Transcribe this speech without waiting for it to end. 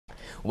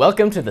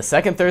Welcome to the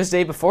second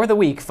Thursday before the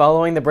week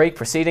following the break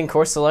preceding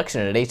course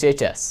selection at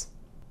HHS.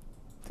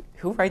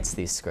 Who writes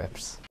these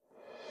scripts?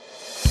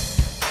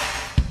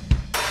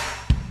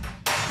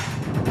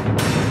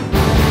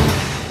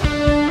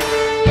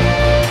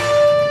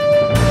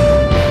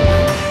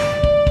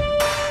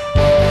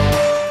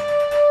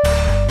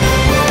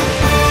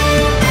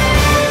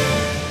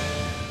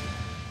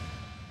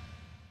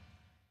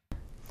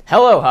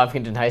 Hello,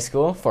 Hopkinton High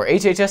School. For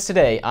HHS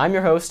Today, I'm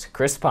your host,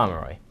 Chris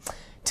Pomeroy.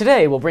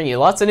 Today, we'll bring you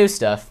lots of new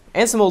stuff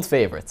and some old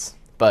favorites.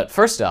 But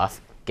first off,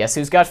 guess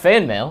who's got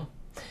fan mail?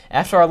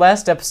 After our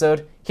last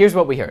episode, here's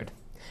what we heard.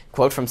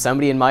 Quote from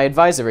somebody in my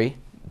advisory,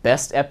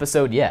 best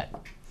episode yet.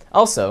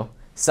 Also,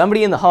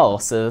 somebody in the hall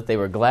said that they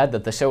were glad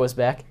that the show was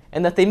back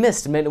and that they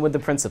missed Minute with the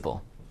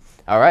Principal.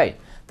 Alright,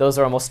 those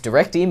are almost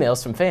direct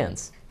emails from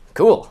fans.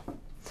 Cool.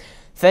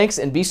 Thanks,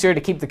 and be sure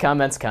to keep the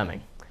comments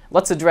coming.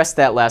 Let's address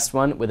that last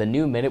one with a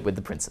new Minute with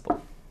the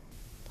Principal.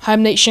 Hi,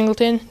 I'm Nate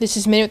Shingleton. This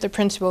is Minute with the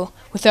Principal.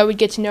 We thought we'd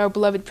get to know our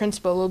beloved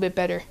principal a little bit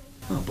better.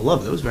 Oh,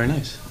 beloved, that was very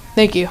nice.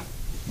 Thank you.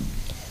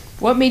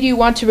 What made you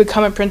want to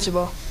become a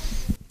principal?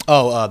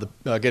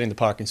 Getting the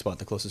parking spot,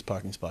 the closest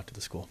parking spot to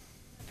the school.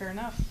 Fair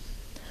enough.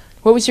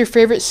 What was your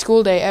favorite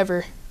school day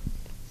ever?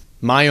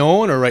 My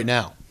own or right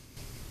now?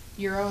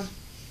 Your own.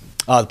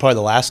 Probably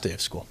the last day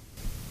of school.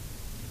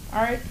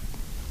 All right.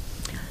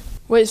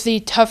 What is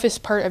the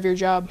toughest part of your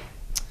job?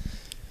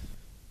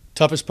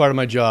 Toughest part of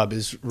my job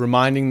is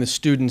reminding the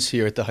students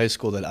here at the high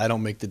school that I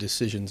don't make the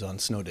decisions on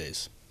snow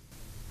days.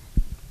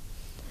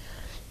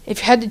 If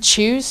you had to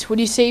choose, would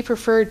you say you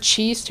prefer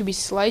cheese to be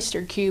sliced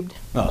or cubed?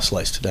 Oh,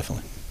 sliced,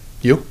 definitely.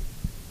 You? A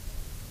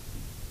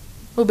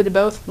little bit of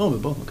both. A little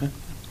bit of both, okay.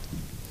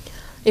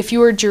 If you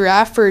were a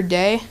giraffe for a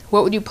day,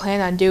 what would you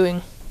plan on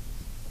doing?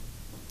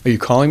 Are you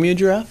calling me a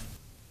giraffe?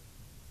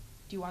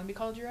 Do you want to be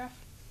called a giraffe?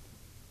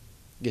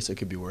 Guess it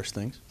could be worse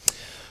things.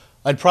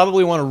 I'd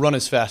probably want to run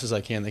as fast as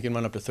I can. They can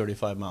run up to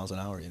 35 miles an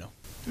hour, you know.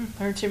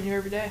 170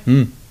 every day.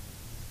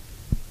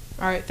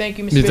 All right, thank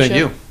you, Mr. Thank Bishop.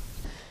 you.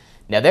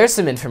 Now there's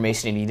some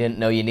information you didn't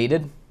know you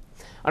needed.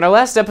 On our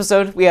last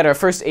episode, we had our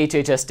first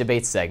HHS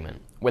debate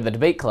segment, where the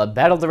debate club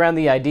battled around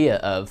the idea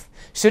of,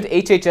 should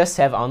HHS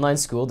have online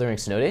school during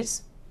snow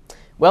days?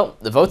 Well,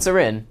 the votes are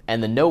in,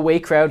 and the no way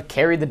crowd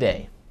carried the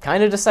day,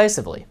 kinda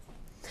decisively.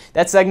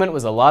 That segment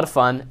was a lot of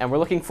fun, and we're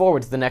looking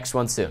forward to the next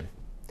one soon.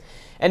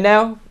 And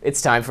now,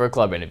 it's time for a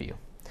club interview.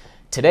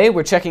 Today,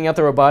 we're checking out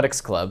the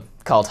robotics club,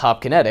 called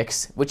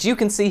Hopkinetics, which you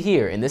can see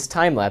here in this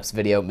time-lapse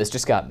video Mr.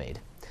 Scott made.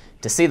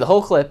 To see the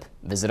whole clip,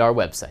 visit our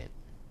website.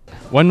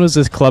 When was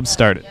this club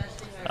started?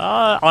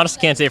 Honestly,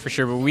 can't say for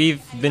sure, but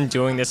we've been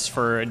doing this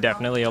for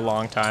definitely a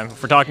long time.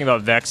 If we're talking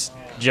about Vex,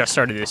 just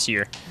started this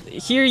year.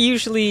 Here,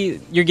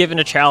 usually, you're given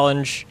a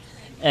challenge,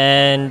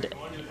 and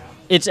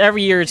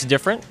every year it's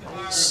different.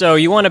 So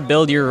you want to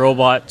build your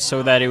robot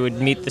so that it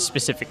would meet the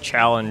specific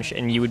challenge,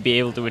 and you would be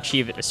able to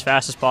achieve it as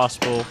fast as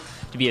possible,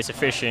 to be as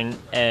efficient,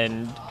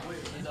 and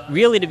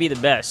really to be the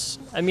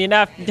best. I mean,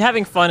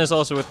 having fun is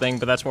also a thing,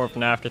 but that's more of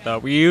an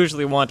afterthought. We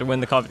usually want to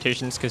win the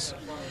competitions because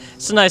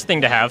it's a nice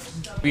thing to have.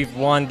 We've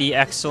won the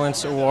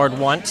Excellence Award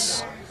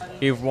once,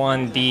 we've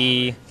won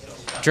the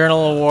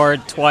Journal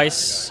Award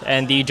twice,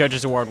 and the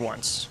Judges Award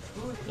once.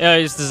 Yeah,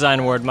 it's the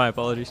Design Award, my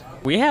apologies.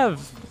 We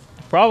have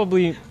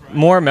probably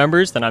more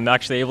members than I'm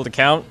actually able to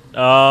count.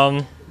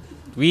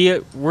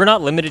 We're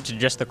not limited to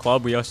just the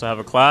club, we also have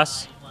a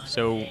class.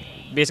 So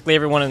basically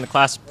everyone in the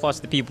class plus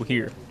the people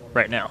here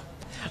right now.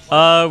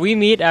 We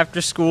meet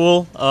after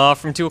school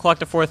from 2 o'clock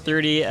to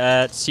 4:30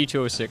 at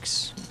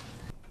C206.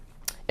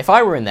 If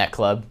I were in that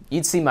club,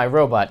 you'd see my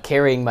robot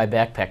carrying my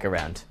backpack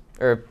around.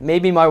 Or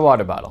maybe my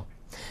water bottle.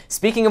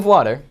 Speaking of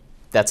water,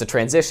 that's a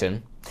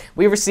transition.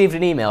 We received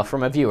an email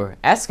from a viewer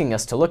asking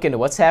us to look into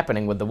what's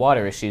happening with the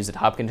water issues at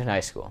Hopkinton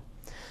High School.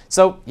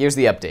 So, here's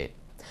the update.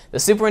 The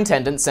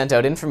superintendent sent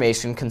out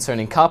information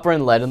concerning copper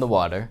and lead in the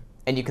water,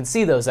 and you can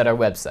see those at our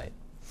website.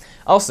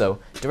 Also,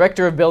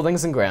 Director of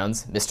Buildings and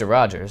Grounds, Mr.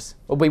 Rogers,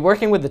 will be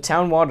working with the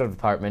town water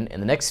department in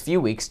the next few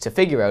weeks to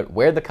figure out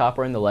where the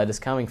copper and the lead is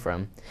coming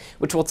from,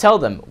 which will tell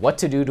them what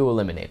to do to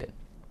eliminate it.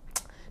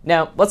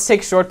 Now, let's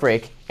take a short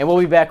break, and we'll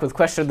be back with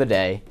Question of the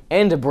Day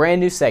and a brand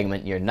new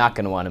segment you're not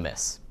going to want to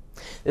miss.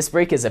 This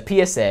break is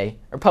a PSA,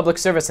 or public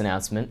service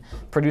announcement,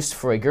 produced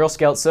for a Girl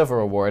Scout Silver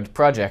Award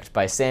project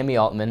by Sammy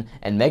Altman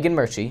and Megan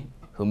Murchie,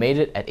 who made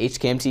it at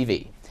HCAM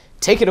TV.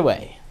 Take it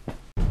away.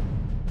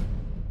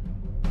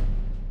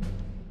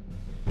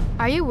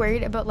 Are you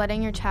worried about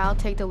letting your child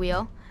take the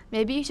wheel?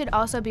 Maybe you should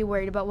also be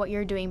worried about what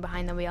you're doing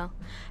behind the wheel.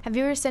 Have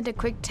you ever sent a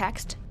quick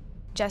text,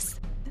 just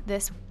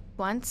this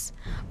once?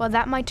 Well,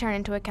 that might turn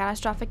into a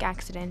catastrophic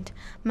accident.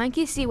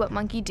 Monkeys see what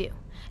monkeys do.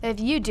 If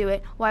you do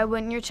it, why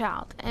wouldn't your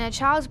child? In a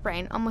child's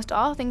brain, almost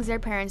all things their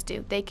parents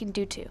do, they can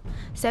do too.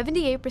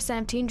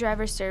 78% of teen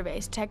drivers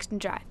surveys text and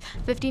drive.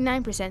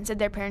 59% said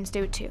their parents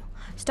do it too.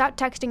 Stop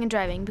texting and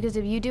driving, because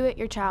if you do it,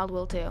 your child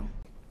will too.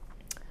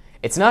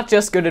 It's not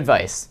just good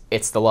advice,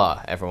 it's the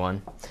law,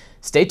 everyone.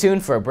 Stay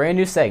tuned for a brand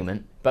new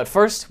segment, but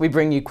first we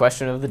bring you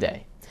Question of the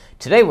Day.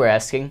 Today we're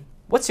asking,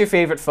 what's your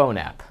favorite phone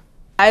app?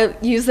 I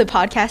use the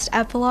podcast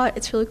app a lot.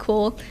 It's really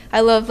cool. I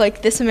love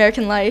like This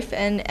American Life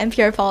and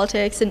NPR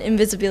Politics and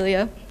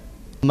Invisibilia.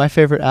 My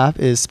favorite app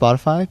is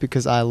Spotify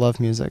because I love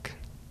music.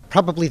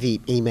 Probably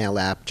the email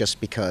app, just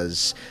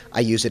because I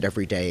use it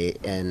every day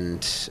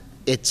and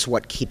it's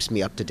what keeps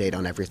me up to date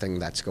on everything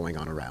that's going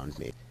on around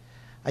me.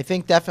 I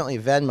think definitely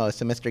Venmo,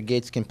 so Mr.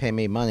 Gates can pay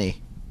me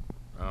money.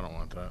 I don't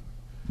want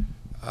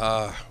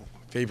that.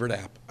 Favorite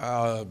app?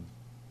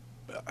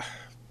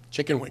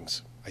 Chicken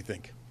wings, I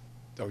think.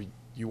 So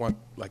you want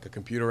like a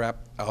computer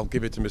app? I'll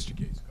give it to Mr.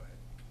 Gates. Go ahead.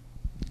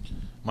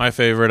 My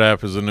favorite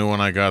app is the new one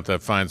I got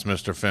that finds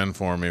Mr. Finn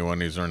for me when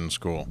he's in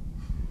school.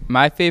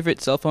 My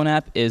favorite cell phone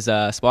app is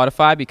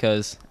Spotify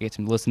because I get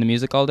to listen to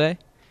music all day.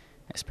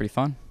 It's pretty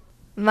fun.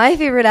 My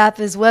favorite app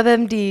is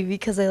WebMD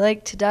because I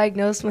like to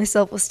diagnose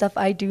myself with stuff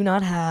I do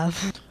not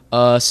have.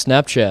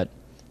 Snapchat,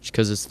 just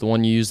because it's the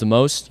one you use the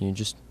most. You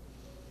just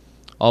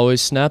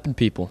always snapping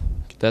people.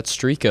 Get that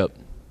streak up.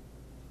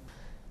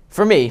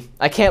 For me,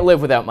 I can't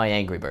live without my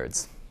Angry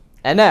Birds.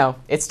 And now,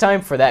 it's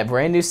time for that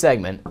brand new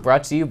segment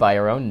brought to you by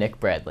our own Nick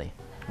Bradley.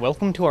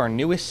 Welcome to our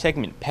newest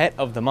segment, Pet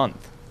of the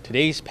Month.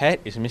 Today's pet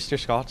is Mr.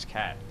 Scott's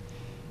cat.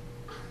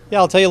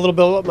 Yeah, I'll tell you a little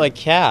bit about my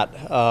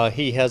cat.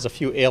 He has a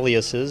few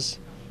aliases.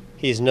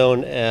 He's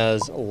known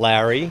as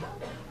Larry.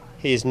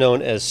 He's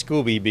known as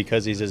Scooby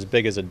because he's as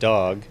big as a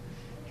dog.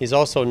 He's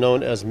also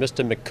known as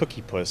Mr.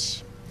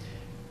 McCookiepuss.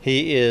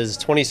 He is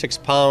 26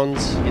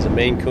 pounds, he's a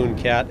Maine Coon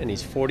cat, and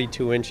he's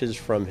 42 inches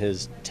from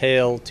his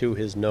tail to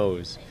his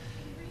nose.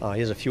 He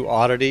has a few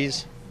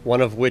oddities,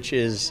 one of which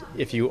is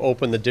if you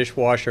open the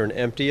dishwasher and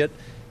empty it,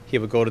 he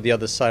would go to the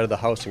other side of the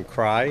house and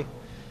cry.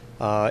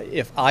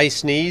 If I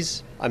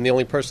sneeze, I'm the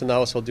only person in the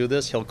house who'll do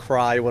this, he'll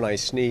cry when I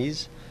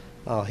sneeze.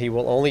 He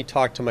will only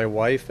talk to my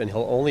wife, and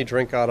he'll only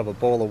drink out of a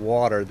bowl of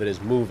water that is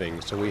moving,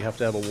 so we have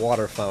to have a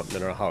water fountain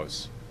in our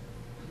house.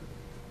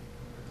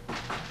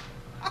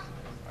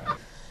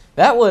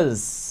 That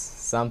was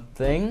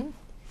something.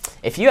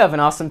 If you have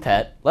an awesome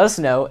pet, let us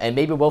know and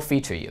maybe we'll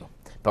feature you.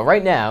 But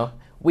right now,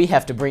 we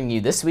have to bring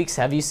you this week's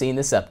Have You Seen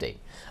This update.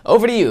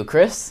 Over to you,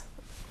 Chris.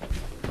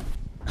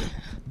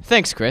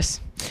 Thanks,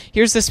 Chris.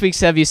 Here's this week's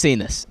Have You Seen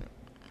This?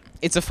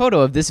 It's a photo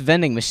of this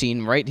vending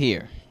machine right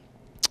here.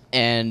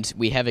 And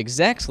we have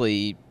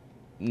exactly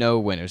no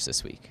winners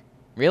this week.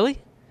 Really?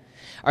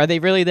 Are they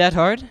really that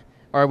hard?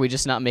 Or are we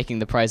just not making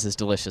the prizes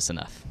delicious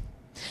enough?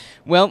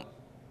 Well,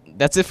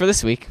 that's it for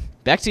this week.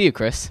 Back to you,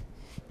 Chris.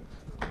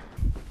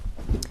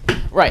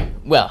 Right,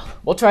 well,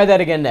 we'll try that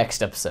again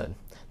next episode.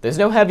 There's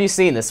no Have You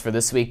Seen This for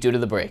this week due to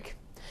the break.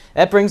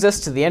 That brings us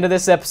to the end of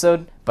this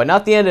episode, but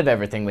not the end of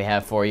everything we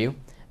have for you.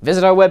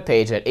 Visit our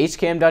webpage at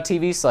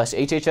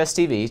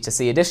hcam.tv/HHSTV to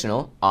see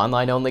additional,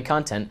 online-only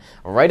content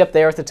right up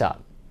there at the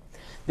top.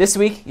 This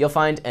week, you'll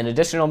find an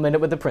additional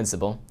Minute with the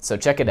Principal, so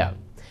check it out.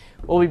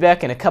 We'll be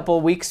back in a couple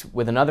of weeks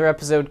with another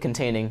episode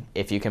containing,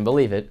 if you can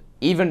believe it,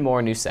 even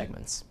more new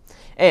segments.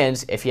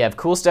 And if you have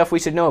cool stuff we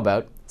should know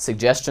about,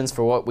 suggestions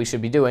for what we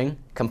should be doing,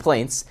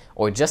 complaints,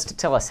 or just to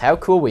tell us how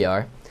cool we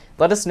are,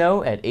 let us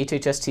know at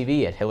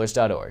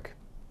hhstv@hillers.org.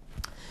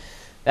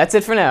 That's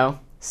it for now.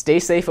 Stay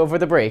safe over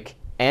the break,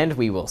 and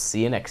we will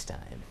see you next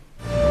time.